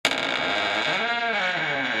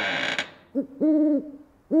What's up,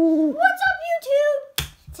 YouTube?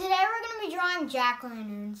 Today we're going to be drawing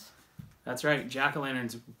jack-o'-lanterns. That's right,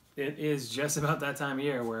 jack-o'-lanterns. It is just about that time of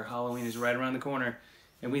year where Halloween is right around the corner,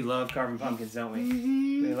 and we love carving pumpkins, don't we?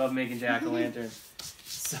 Mm-hmm. We love making jack-o'-lanterns.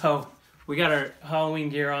 So we got our Halloween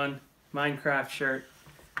gear on, Minecraft shirt,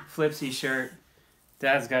 Flipsy shirt.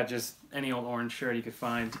 Dad's got just any old orange shirt he could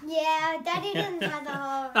find. Yeah, Daddy doesn't have the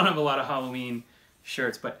I don't have a lot of Halloween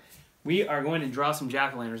shirts, but we are going to draw some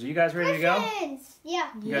jack-o'-lanterns. Are you guys ready to go? Griffins! Yeah.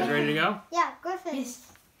 You guys ready to go? Yeah, Griffins.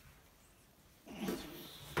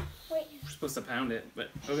 Wait. We're supposed to pound it, but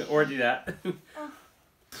okay, or do that. Oh.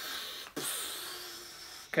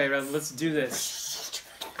 Okay, let's do this.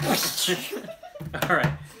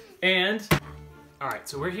 All right,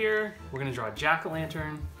 so we're here. We're gonna draw a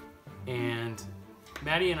jack-o'-lantern, and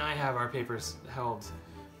Maddie and I have our papers held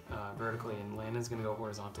vertically, and Landon's gonna go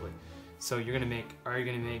horizontally. So are you gonna make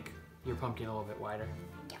your pumpkin a little bit wider?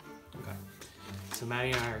 Yeah. Okay. So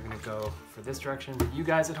Maddie and I are gonna go for this direction. You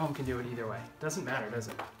guys at home can do it either way. Doesn't matter, does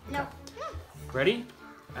it? No. Okay. Ready?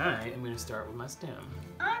 I am gonna start with my stem.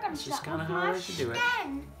 I'm gonna It's just start kind of with how I my like to do it.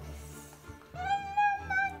 stem.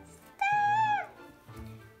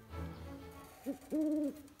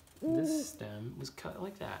 This stem was cut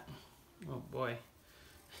like that. Oh boy.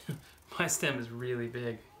 My stem is really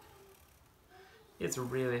big. It's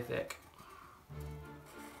really thick.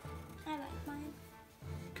 I like mine.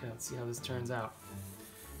 Okay, let's see how this turns out.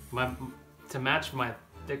 To match my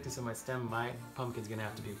thickness of my stem, my pumpkin's gonna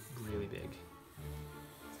have to be really big.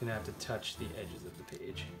 It's gonna have to touch the edges of the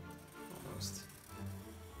page, almost.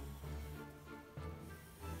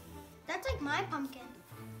 That's like my pumpkin.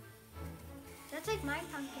 That's like my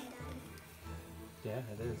pumpkin, Daddy. Yeah,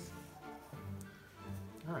 it is.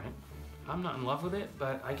 All right. I'm not in love with it,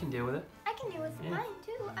 but I can deal with it. I can do with mine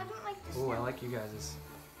too. I don't like this. Oh, I like you guys'.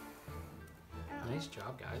 Nice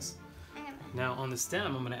job, guys. Now on the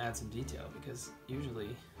stem, I'm going to add some detail because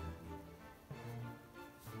usually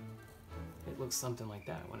it looks something like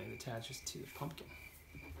that when it attaches to the pumpkin.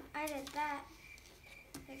 I did that.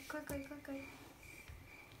 Like, quickly.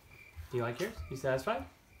 Do you like yours? You satisfied?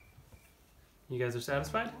 You guys are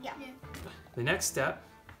satisfied? Yeah. The next step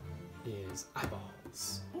is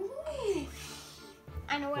eyeballs. Ooh.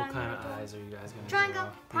 I know what What I'm kind gonna of do. eyes are you guys going to Triangle.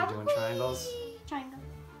 draw? Are you doing triangles? Triangle.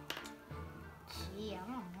 Gee, I don't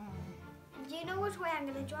know. Do you know which way I'm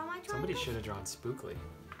gonna draw my triangle? Somebody should have drawn Spookly.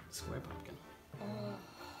 Square pumpkin.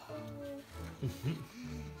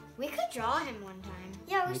 We could draw him one time.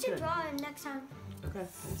 Yeah, we We should could. draw him next time. Okay,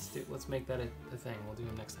 let's make that a thing. We'll do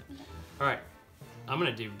them next time. All right, I'm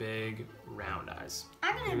gonna do big round eyes.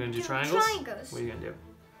 You're gonna do triangles? What are you gonna do?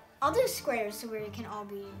 I'll do squares so where it can all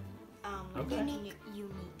be Okay.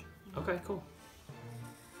 unique. Okay, cool.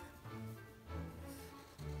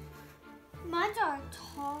 Mine are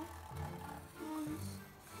tall ones.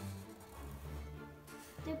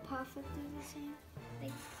 They're perfectly the same.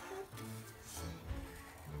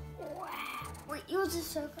 Wow. Wait, yours is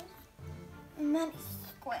circles? Mine is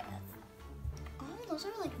squares. Oh, those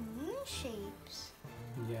are like moon shapes.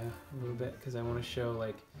 Yeah, a little bit, because I want to show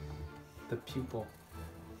like the pupil.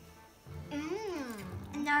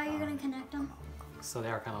 And now you're gonna connect them? So they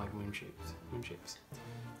are kind of like moon shapes.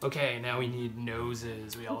 Okay, now we need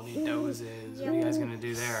noses. We all need noses. What are you guys gonna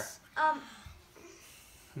do there? I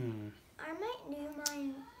might do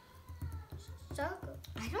mine circle.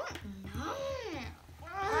 I don't know.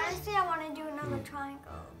 Honestly, I want to do another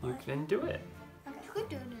triangle. You can do it. Okay. You could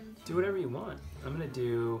do it in Do whatever you want. I'm gonna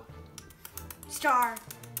do. star.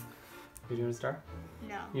 You're doing a star?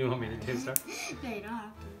 No. You want me to do a star? No, you don't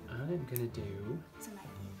have to. I'm gonna do. It's an idea.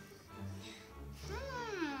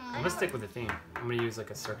 I'm gonna stick with the theme. I'm gonna use like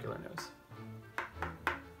a circular nose.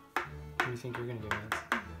 What do you think you're gonna do, Lance?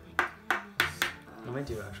 I might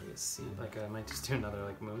do actually a C, like I might just do another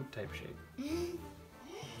like moon type shape.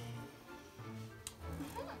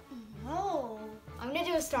 No. I'm gonna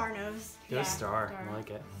do a star nose. Do a star. I like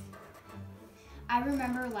it. I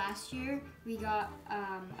remember last year we got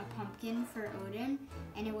a pumpkin for Odin,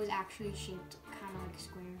 and it was actually shaped kind of like a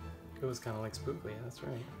square. It was kind of like Spookly. That's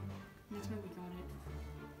right. And that's why we got it.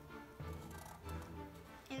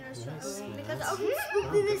 And it was Yes, Odin yes. because Odin's Oh,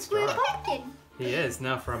 the good square job. pumpkin. He is.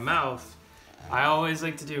 Now for a mouth, I always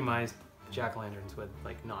like to do my jack-o'-lanterns with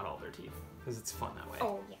like not all their teeth because it's fun that way.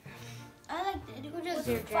 Oh yeah. I like to do just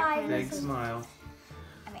Big five. Big smile.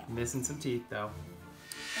 I mean, Missing some teeth though.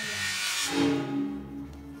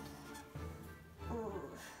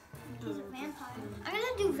 he's a vampire. I'm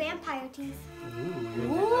gonna do vampire teeth. Ooh, that's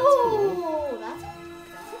cool. That's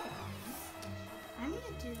I'm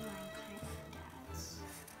gonna do mine kind of dad's.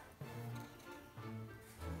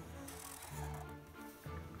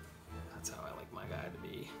 That's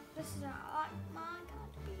This is how mine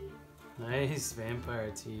got to be. Nice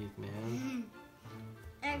vampire teeth, man.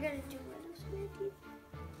 I gotta do little square teeth.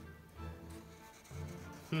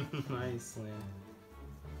 Nice, Lynn.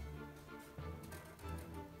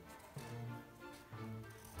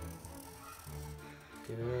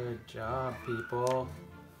 Good job, people.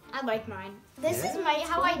 I like mine. This Yeah, is my that's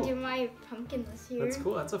how I cool. do my pumpkin this year. That's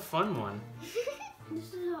cool. That's a fun one.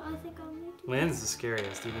 This is how I think I'll make it. Lynn's the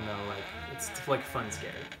scariest, even though like it's like fun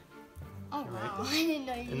scary. Oh Right. wow! I didn't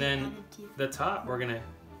know you And then added teeth. the top, we're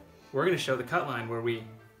gonna show the cut line where we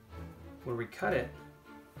cut it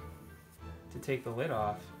to take the lid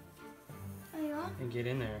off Are you on? and get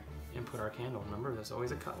in there and put our candle. Remember, there's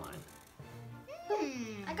always a cut line.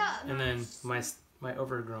 I got. And then my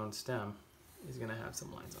overgrown stem is gonna have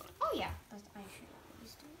some lines on it. Oh yeah, that's, I should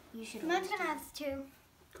always do. You should. Mine's always gonna have two.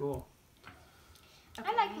 Cool. do.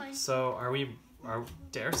 I like mine. So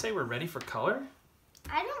dare say we're ready for color?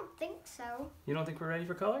 I don't think so. You don't think we're ready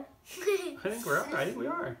for color? I think we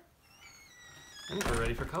are. I think we're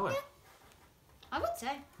ready for color. I would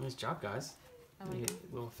say. Nice job, guys. I like You get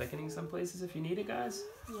a little thickening some places if you need it, guys.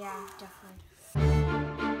 Yeah,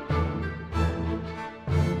 definitely.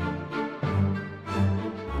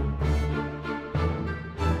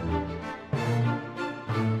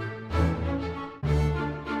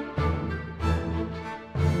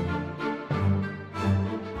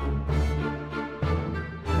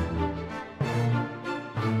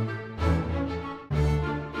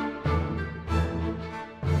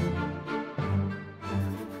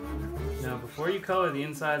 Now, before you color the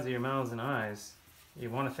insides of your mouths and eyes, you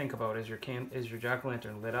want to think about is your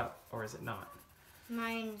jack-o'-lantern lit up or is it not?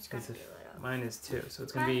 Mine's gonna 'Cause be if- lit up. Mine is too, so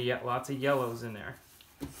it's gonna be lots of yellows in there,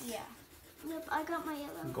 Yeah. Yep, I got my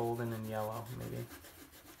yellow. golden and yellow maybe.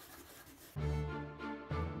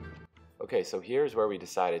 Okay, so here's where we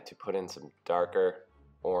decided to put in some darker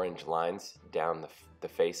orange lines down the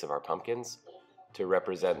face of our pumpkins to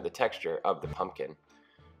represent the texture of the pumpkin.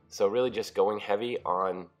 So really just going heavy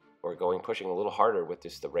on, or pushing a little harder with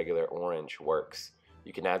just the regular orange works.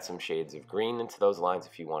 You can add some shades of green into those lines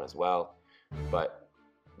if you want as well, but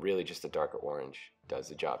really just a darker orange does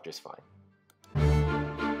the job just fine.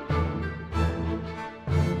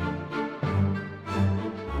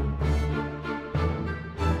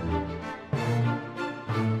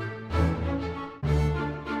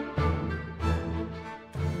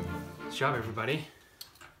 Good job, everybody.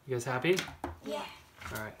 You guys happy? Yeah.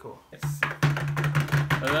 All right, cool. Yes.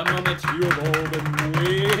 The moment you've all been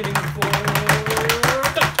waiting for.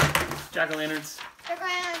 Jack-o'-lanterns.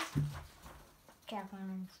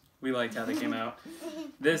 Jack-o'-lanterns. We liked how they came out.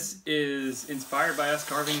 This is inspired by us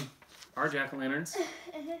carving our jack-o'-lanterns.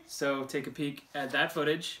 So take a peek at that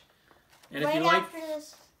footage. And if Right you like, after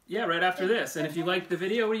this. yeah, right after this. And if you liked the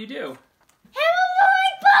video, what do you do? Hit the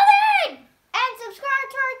like button! And subscribe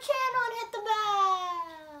to our channel and hit the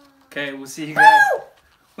bell. Okay, we'll see you guys. Woo!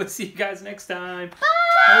 We'll see you guys next time. Bye!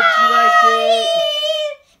 Hope you liked it.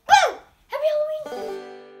 Boo! Happy Halloween!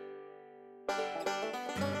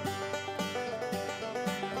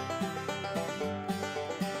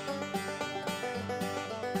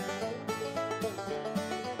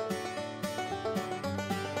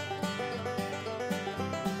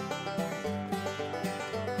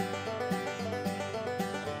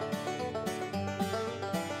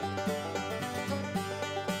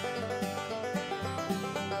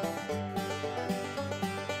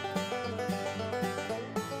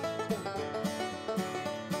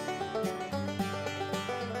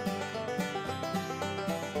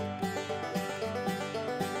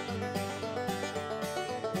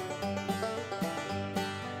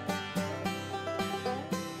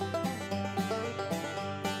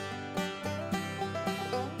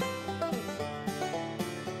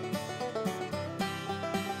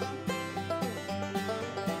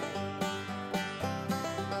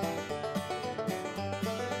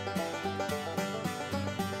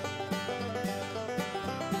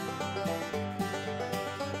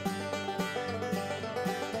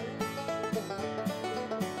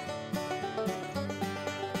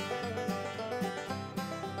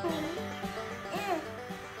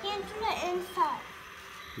 Hands to the inside.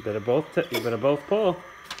 You better both pull.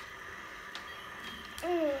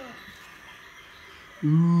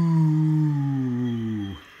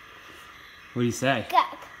 Ooh. What do you say?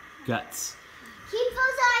 Guck. Guts. Keep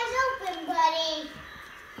those eyes open, buddy.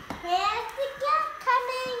 Here's the cat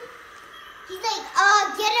coming. He's like,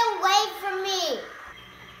 get away from me.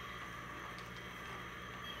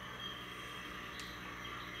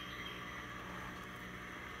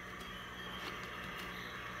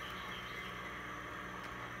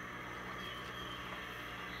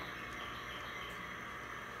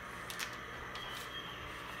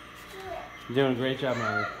 You're doing a great job,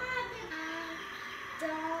 Maddie.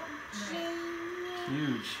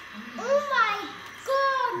 Huge. Oh my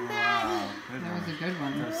god, Maddie! Good That was a good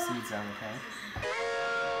one. Those seeds out, okay?